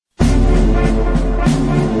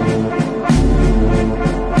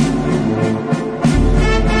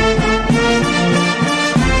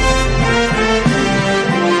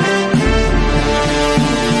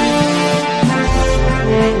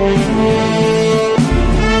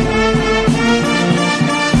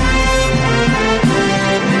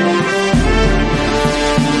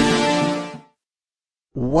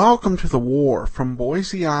Welcome to The War. From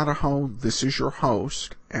Boise, Idaho, this is your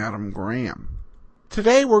host, Adam Graham.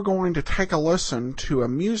 Today we're going to take a listen to a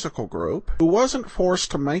musical group who wasn't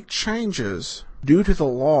forced to make changes due to the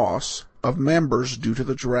loss of members due to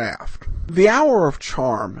the draft. The Hour of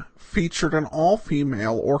Charm featured an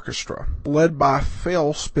all-female orchestra led by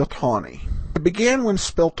Phil Spiltani. It began when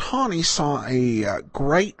Spiltani saw a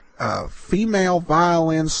great female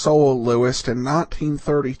violin soloist in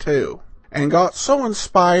 1932 and got so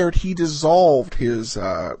inspired he dissolved his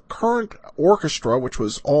current orchestra, which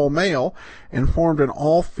was all-male, and formed an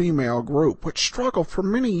all-female group, which struggled for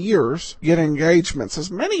many years to get engagements, as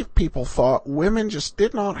many people thought women just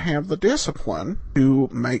did not have the discipline to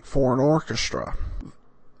make for an orchestra.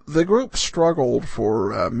 The group struggled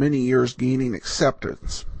for many years gaining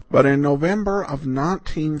acceptance, but in November of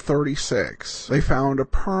 1936, they found a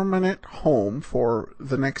permanent home for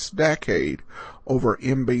the next decade over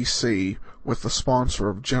NBC with the sponsor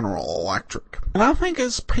of General Electric. And I think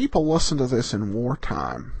as people listen to this in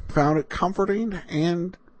wartime, found it comforting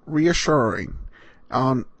and reassuring,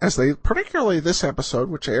 particularly this episode,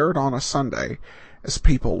 which aired on a Sunday, as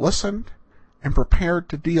people listened and prepared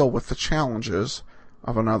to deal with the challenges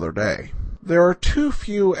of another day. There are too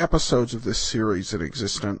few episodes of this series in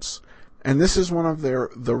existence, and this is one of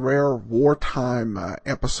the rare wartime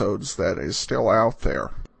episodes that is still out there.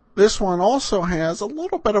 This one also has a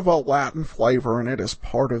little bit of a Latin flavor in it as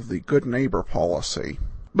part of the Good Neighbor policy.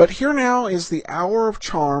 But here now is The Hour of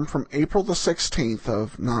Charm from April the 16th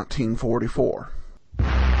of 1944.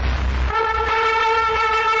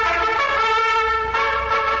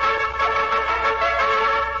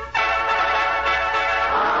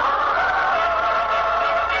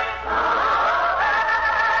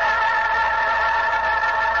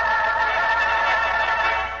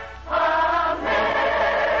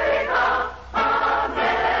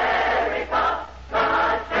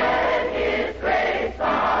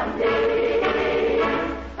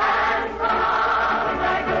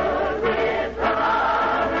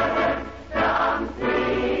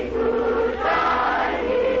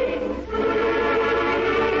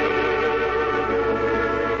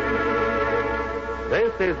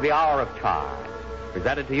 This is The Hour of Charm,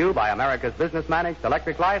 presented to you by America's Business Managed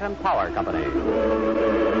Electric Light and Power Company.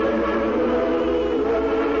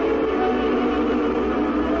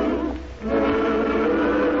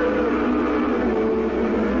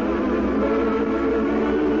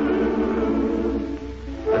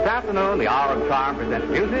 This afternoon, The Hour of Charm presents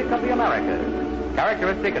music of the Americas,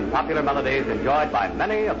 characteristic and popular melodies enjoyed by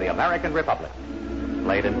many of the American Republic.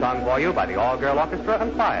 Played and sung for you by the All-Girl Orchestra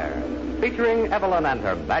and Choir, featuring Evelyn and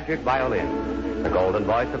her magic violin, the golden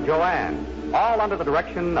voice of Joanne, all under the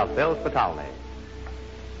direction of Phil Spitali.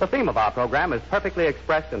 The theme of our program is perfectly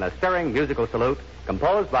expressed in a stirring musical salute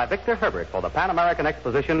composed by Victor Herbert for the Pan American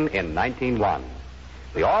Exposition in 1901.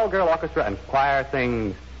 The All-Girl Orchestra and Choir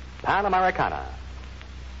sings Pan Americana.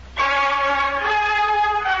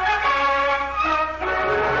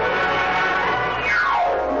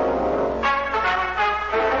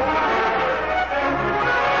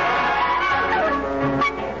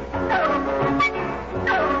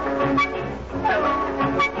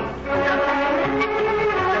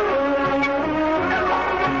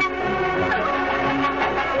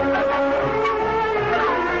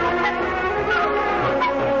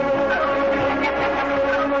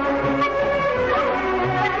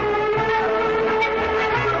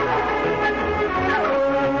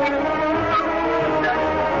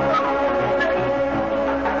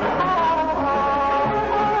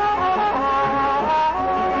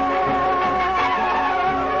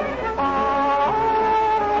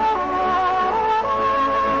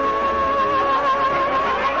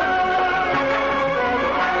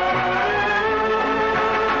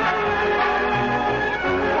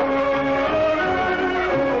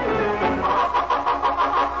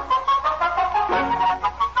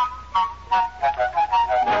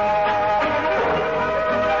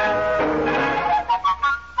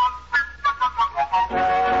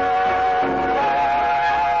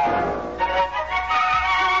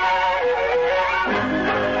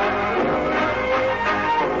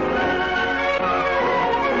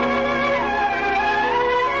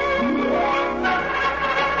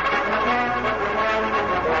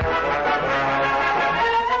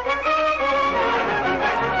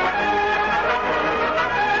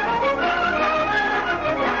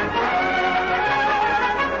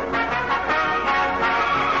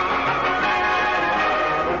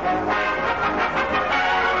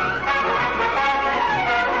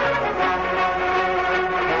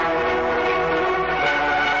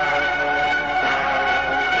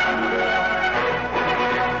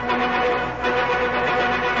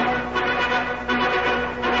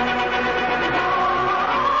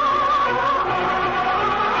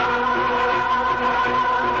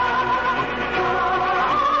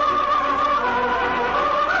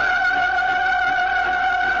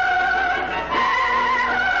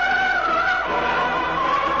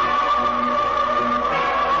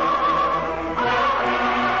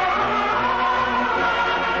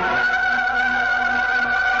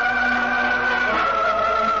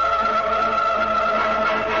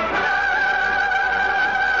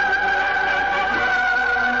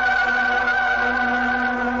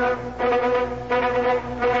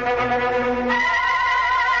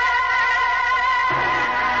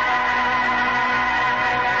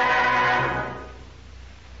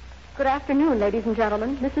 afternoon, ladies and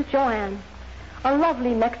gentlemen. This is Joanne. A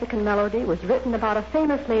lovely Mexican melody was written about a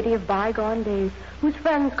famous lady of bygone days whose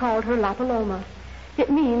friends called her La Paloma. It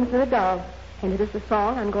means the dove, and it is the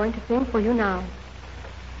song I'm going to sing for you now.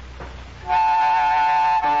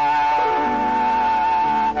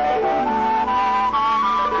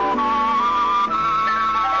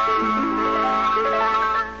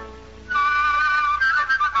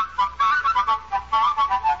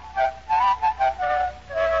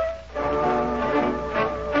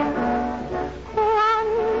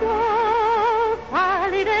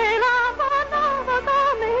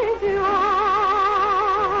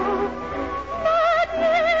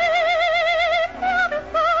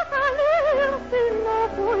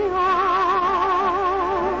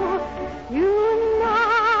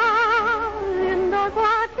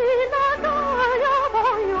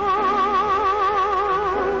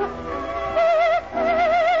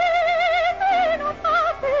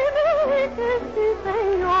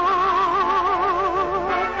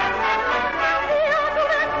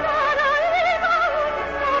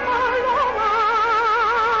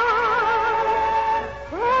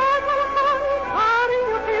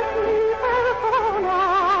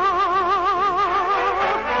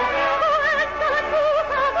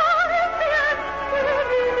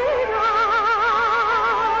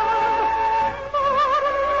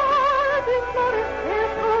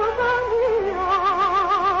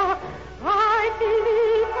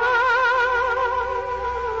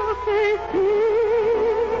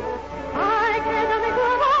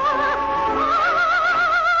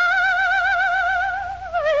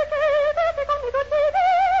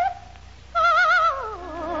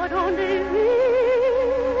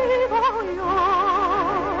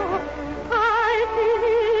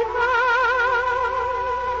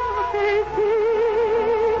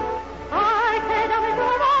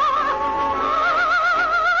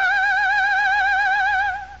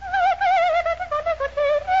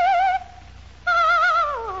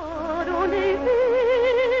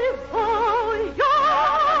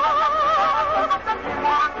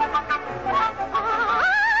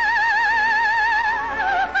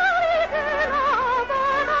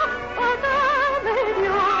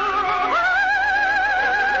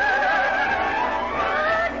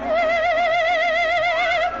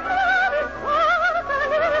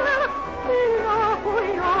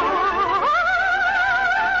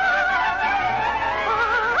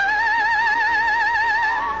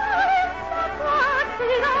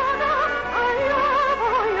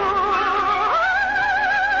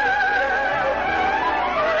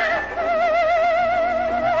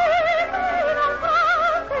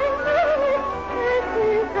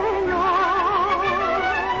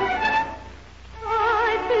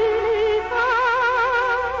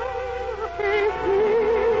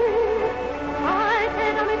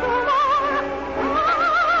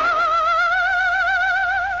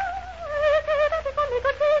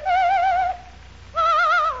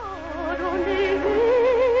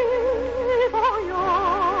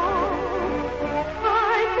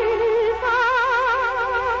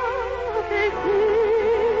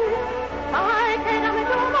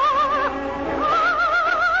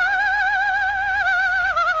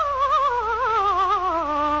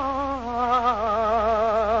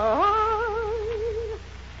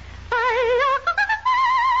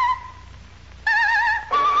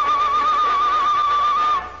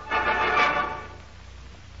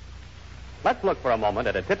 Let's look for a moment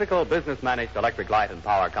at a typical business-managed electric light and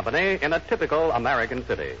power company in a typical American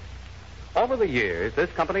city. Over the years,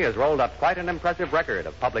 this company has rolled up quite an impressive record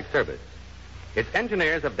of public service. Its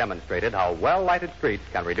engineers have demonstrated how well-lighted streets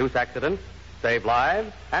can reduce accidents, save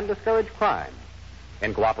lives, and discourage crime.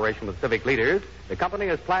 In cooperation with civic leaders, the company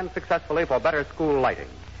has planned successfully for better school lighting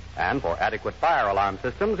and for adequate fire alarm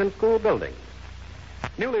systems in school buildings.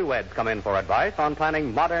 Newlyweds come in for advice on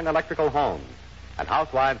planning modern electrical homes, and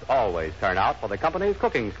housewives always turn out for the company's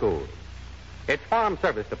cooking schools. Its farm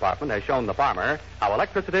service department has shown the farmer how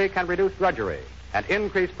electricity can reduce drudgery and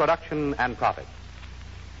increase production and profits.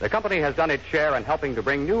 The company has done its share in helping to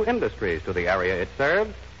bring new industries to the area it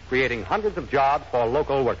serves, creating hundreds of jobs for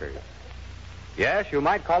local workers. Yes, you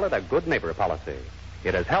might call it a good neighbor policy.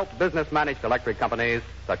 It has helped business-managed electric companies,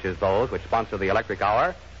 such as those which sponsor the Electric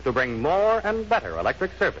Hour, to bring more and better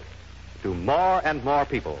electric service to more and more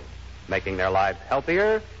people, making their lives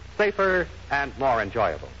healthier, safer, and more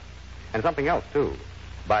enjoyable. And something else, too.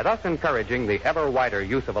 By thus encouraging the ever wider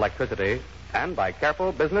use of electricity and by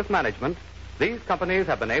careful business management, these companies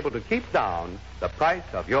have been able to keep down the price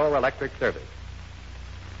of your electric service.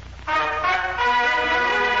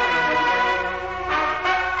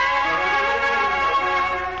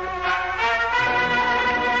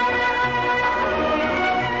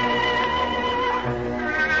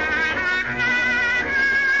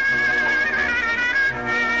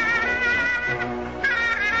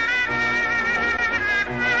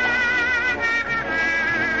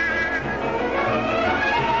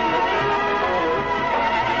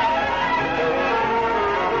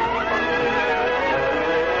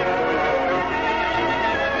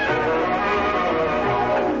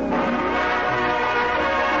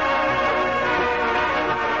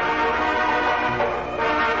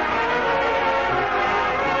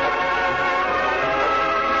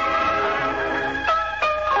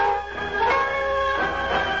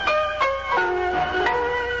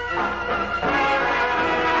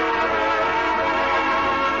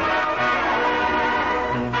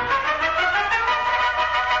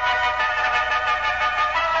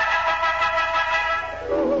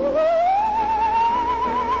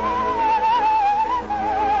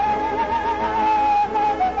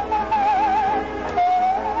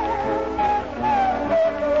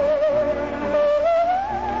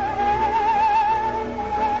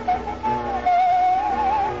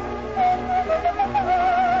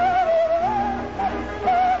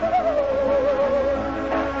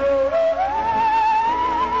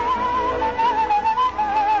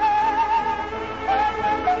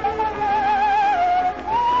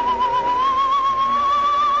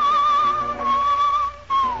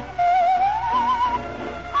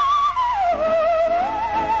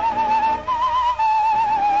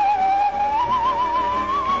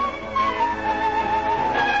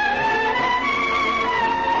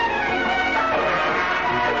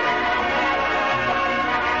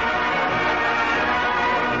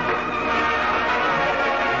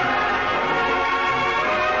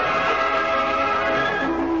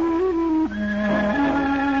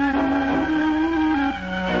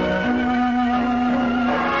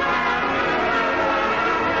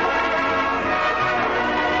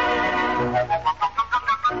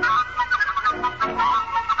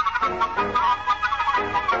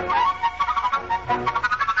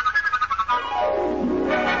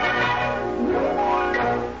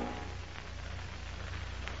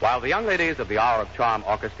 While the young ladies of the Hour of Charm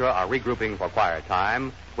Orchestra are regrouping for choir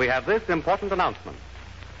time, we have this important announcement.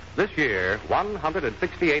 This year,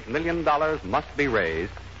 $168 million must be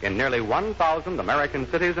raised in nearly 1,000 American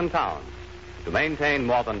cities and towns to maintain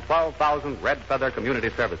more than 12,000 Red Feather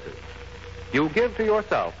community services. You give to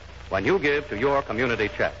yourself when you give to your community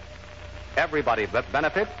chest. Everybody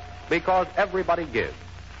benefits because everybody gives.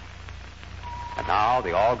 And now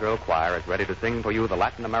the all-girl choir is ready to sing for you the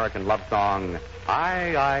Latin American love song,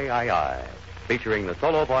 I, I, featuring the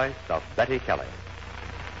solo voice of Betty Kelly.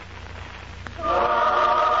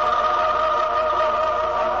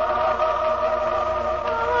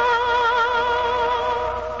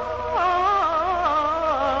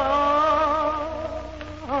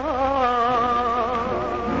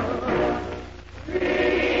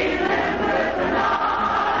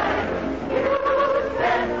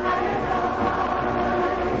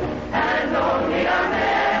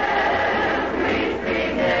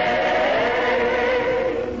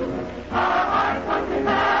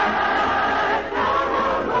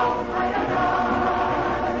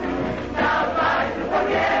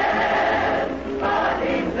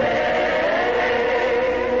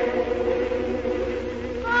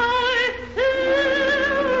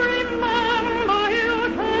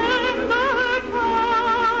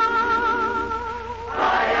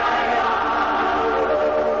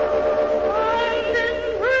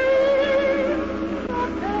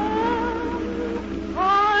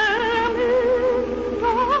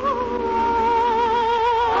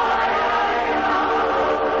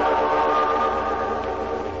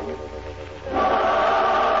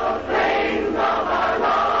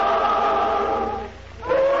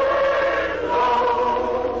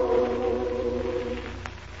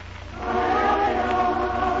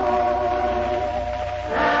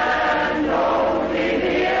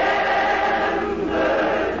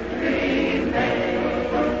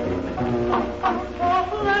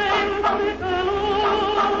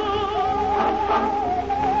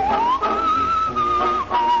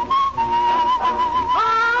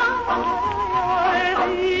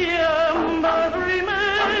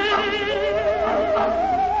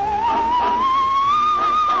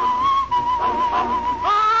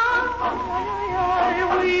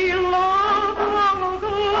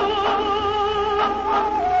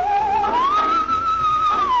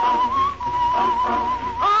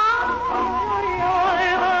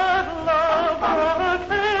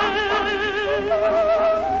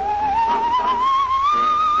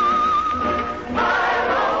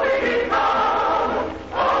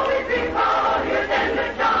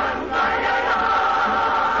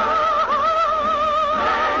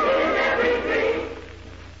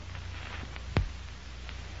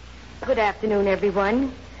 Good afternoon,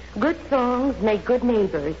 everyone. Good songs make good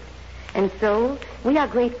neighbors. And so, we are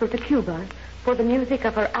grateful to Cuba for the music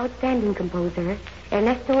of her outstanding composer,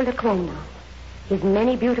 Ernesto Lacrona. His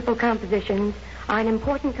many beautiful compositions are an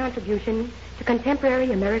important contribution to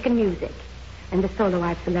contemporary American music. And the solo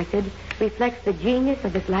I've selected reflects the genius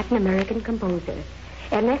of this Latin American composer,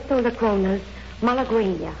 Ernesto Lacrona's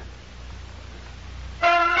Malagueña.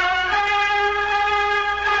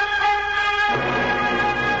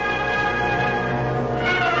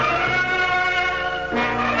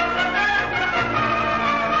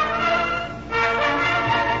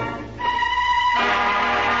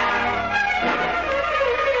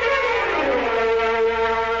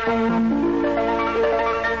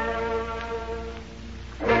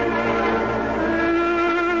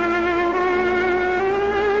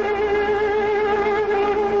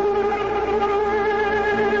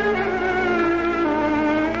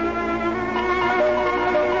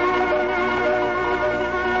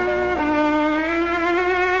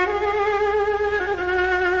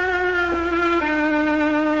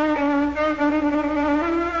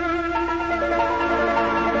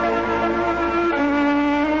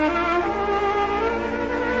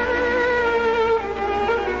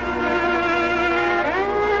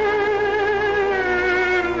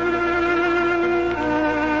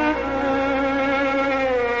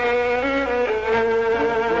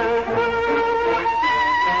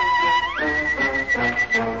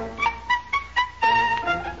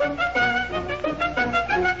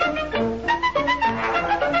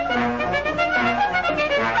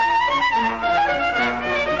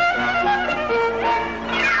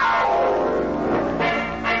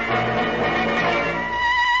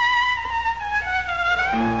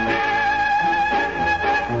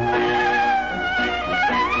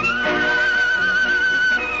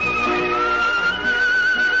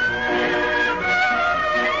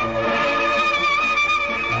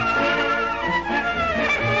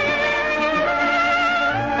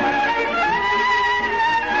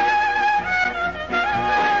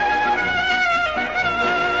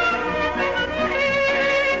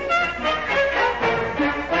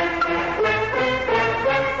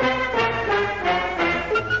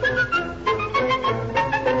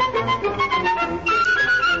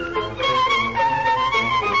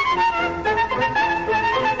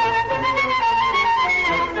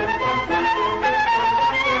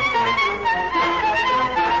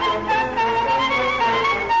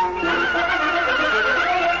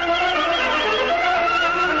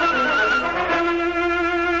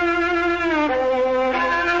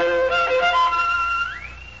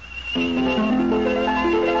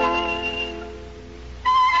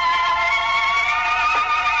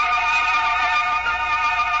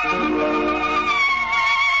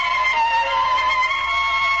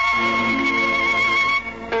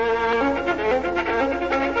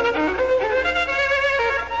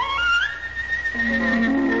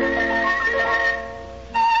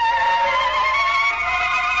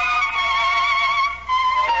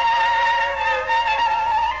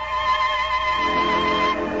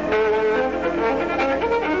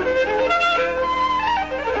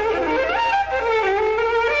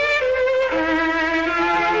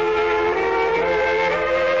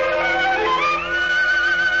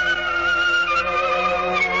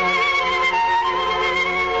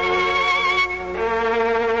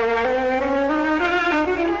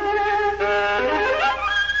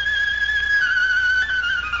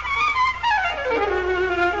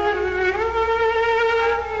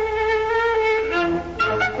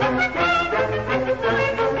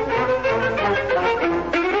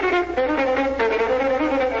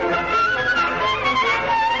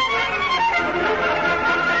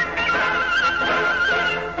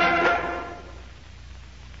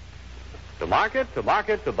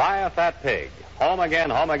 market to buy a fat pig. Home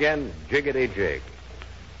again, jiggity jig.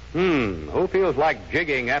 Who feels like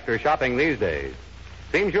jigging after shopping these days?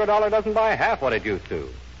 Seems your dollar doesn't buy half what it used to.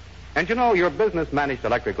 And you know, your business-managed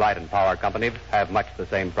electric light and power companies have much the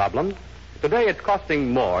same problem. Today, it's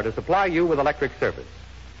costing more to supply you with electric service.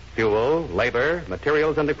 Fuel, labor,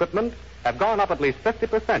 materials, and equipment have gone up at least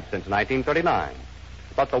 50% since 1939.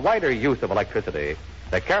 But the wider use of electricity,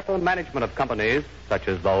 the careful management of companies, such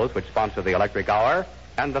as those which sponsor the Electric Hour,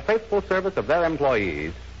 and the faithful service of their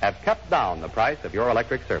employees have kept down the price of your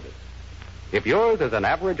electric service. If yours is an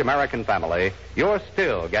average American family, you're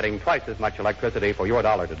still getting twice as much electricity for your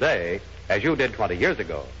dollar today as you did 20 years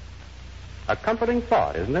ago. A comforting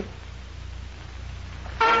thought, isn't it?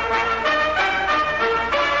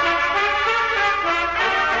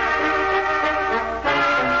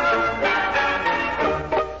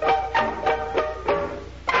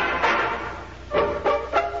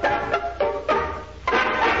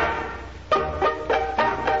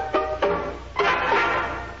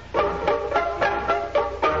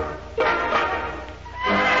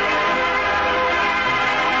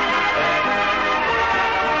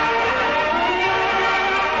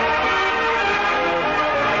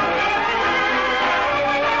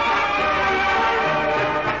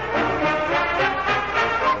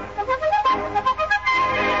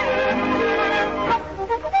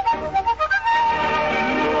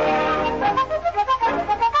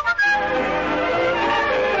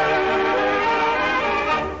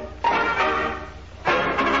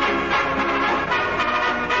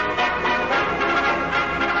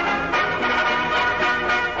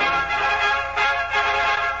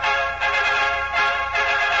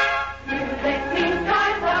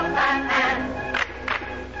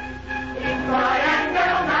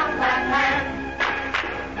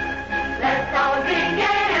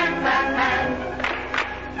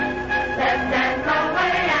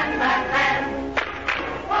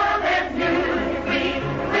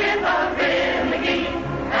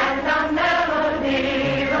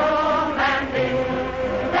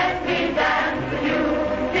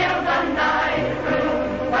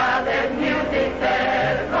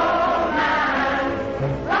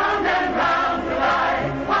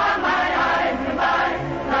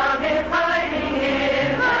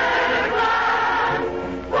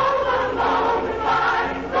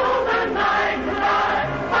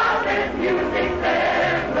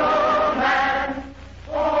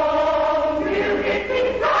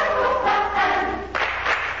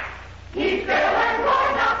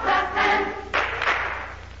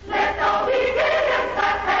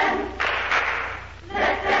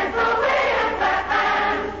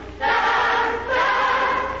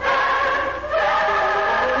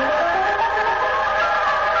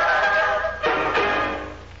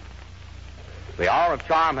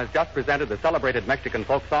 Charm has just presented the celebrated Mexican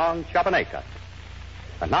folk song, Chapaneca.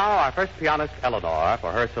 And now our first pianist, Eleanor,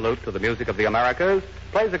 for her salute to the music of the Americas,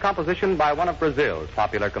 plays a composition by one of Brazil's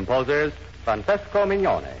popular composers, Francesco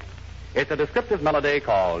Mignone. It's a descriptive melody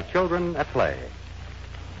called Children at Play.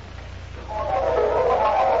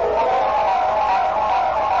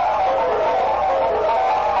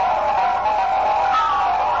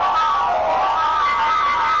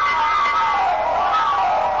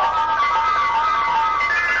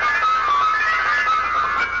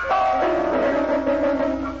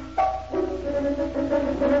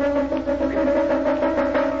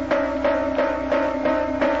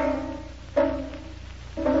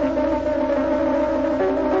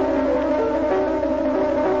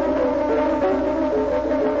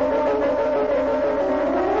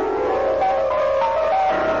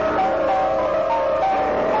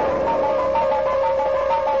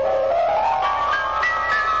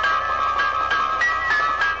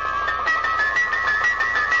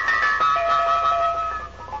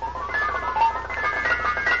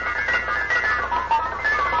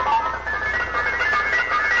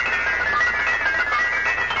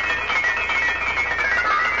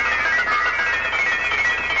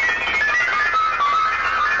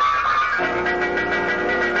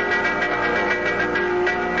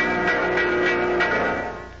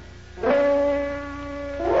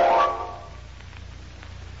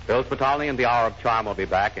 Bill Spitali and the Hour of Charm will be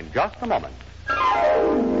back in just a moment.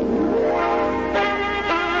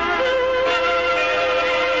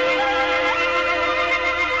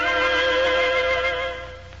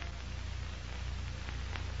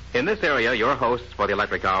 In this area, your hosts for the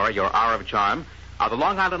Electric Hour, your Hour of Charm, are the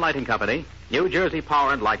Long Island Lighting Company, New Jersey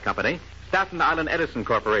Power and Light Company, Staten Island Edison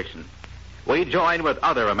Corporation. We join with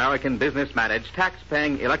other American business-managed,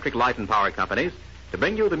 tax-paying electric light and power companies to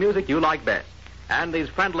bring you the music you like best and these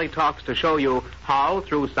friendly talks to show you how,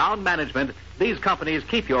 through sound management, these companies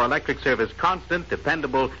keep your electric service constant,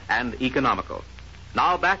 dependable, and economical.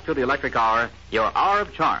 Now back to the Electric Hour, your hour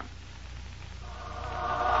of charm.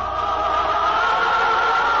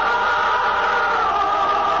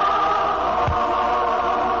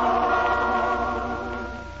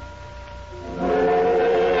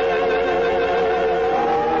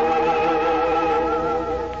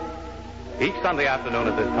 Each Sunday afternoon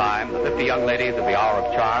at this time, the 50 young ladies of the Hour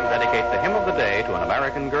of Charm dedicate the hymn of the day to an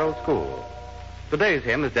American girls' school. Today's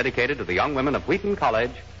hymn is dedicated to the young women of Wheaton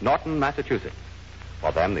College, Norton, Massachusetts.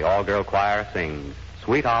 For them, the all-girl choir sings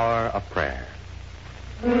Sweet Hour of Prayer.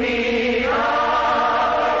 Sweet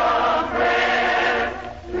hour of prayer,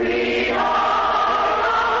 sweet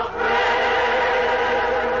hour of prayer,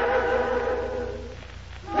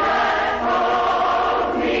 that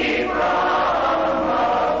calls me from a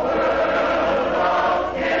world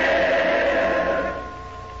of care,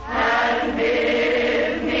 and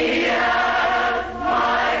bids me at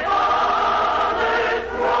my Father's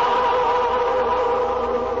throne.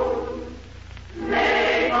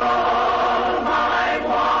 Make all my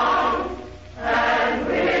wants and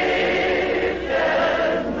wishes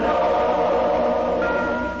known.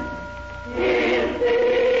 In seasons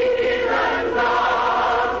of distress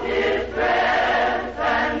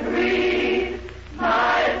and grief,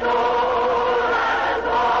 my soul has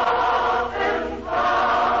often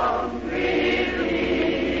found relief,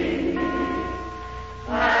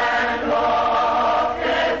 and oft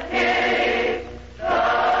escaped the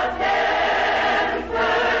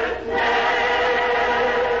tempter's snare.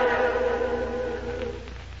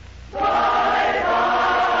 By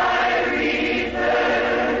thy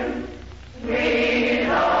return,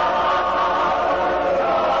 sweet hour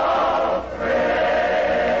of prayer.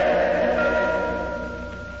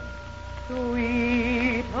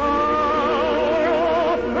 Sweet hour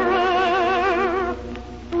of prayer,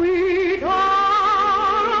 sweet hour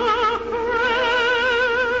of prayer.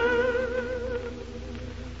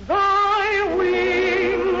 Thy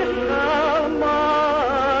wings shall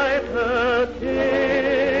my petition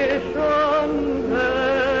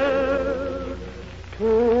bear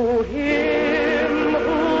to Him whose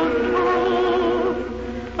truth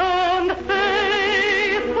and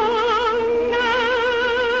faithfulness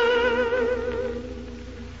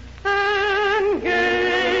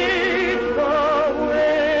engage the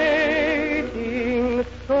waiting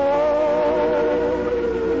soul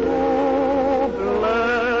to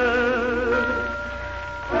bless.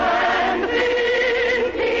 And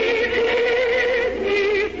in he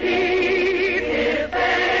sees His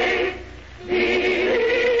face,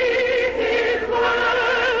 believe His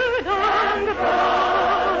word, and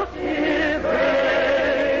trust His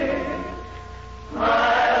grace.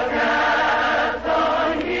 I'll cast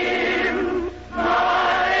on Him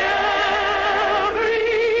my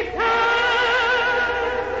every care,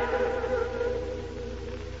 and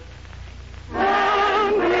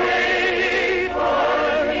wait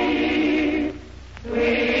for Thee,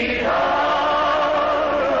 sweet hour of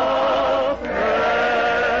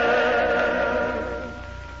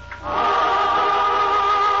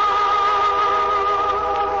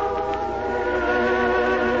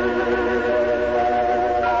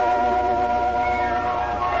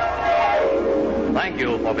Thank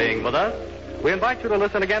you for being with us. We invite you to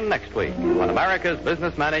listen again next week when America's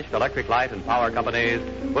business-managed electric light and power companies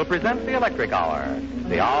will present the Electric Hour,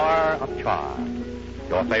 the Hour of Charm.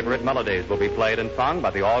 Your favorite melodies will be played and sung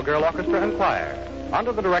by the all-girl orchestra and choir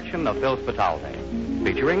under the direction of Phil Spitaldi,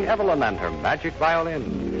 featuring Evelyn and her magic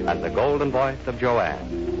violin and the golden voice of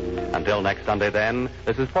Joanne. Until next Sunday, then,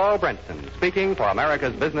 this is Paul Brenton speaking for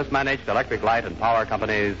America's business-managed electric light and power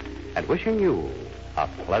companies and wishing you a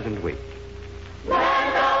pleasant week.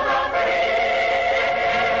 Land of the free,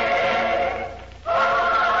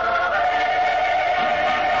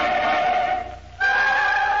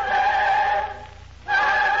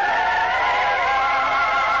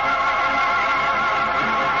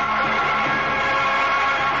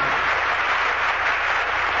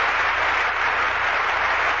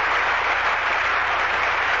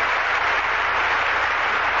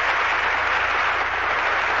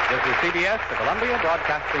 This is CBS, the Columbia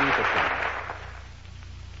Broadcasting System.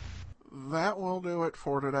 That will do it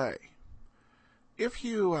for today. If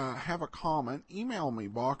you have a comment, email me,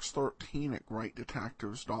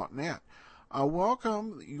 box13@greatdetectives.net. I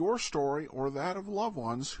welcome your story or that of loved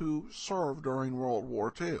ones who served during World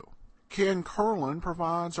War II. Ken Curlin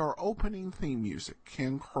provides our opening theme music,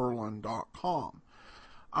 kencurlin.com.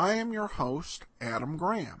 I am your host, Adam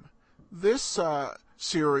Graham. This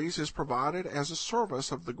series is provided as a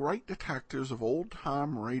service of the great detectives of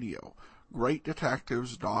old-time radio,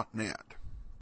 greatdetectives.net.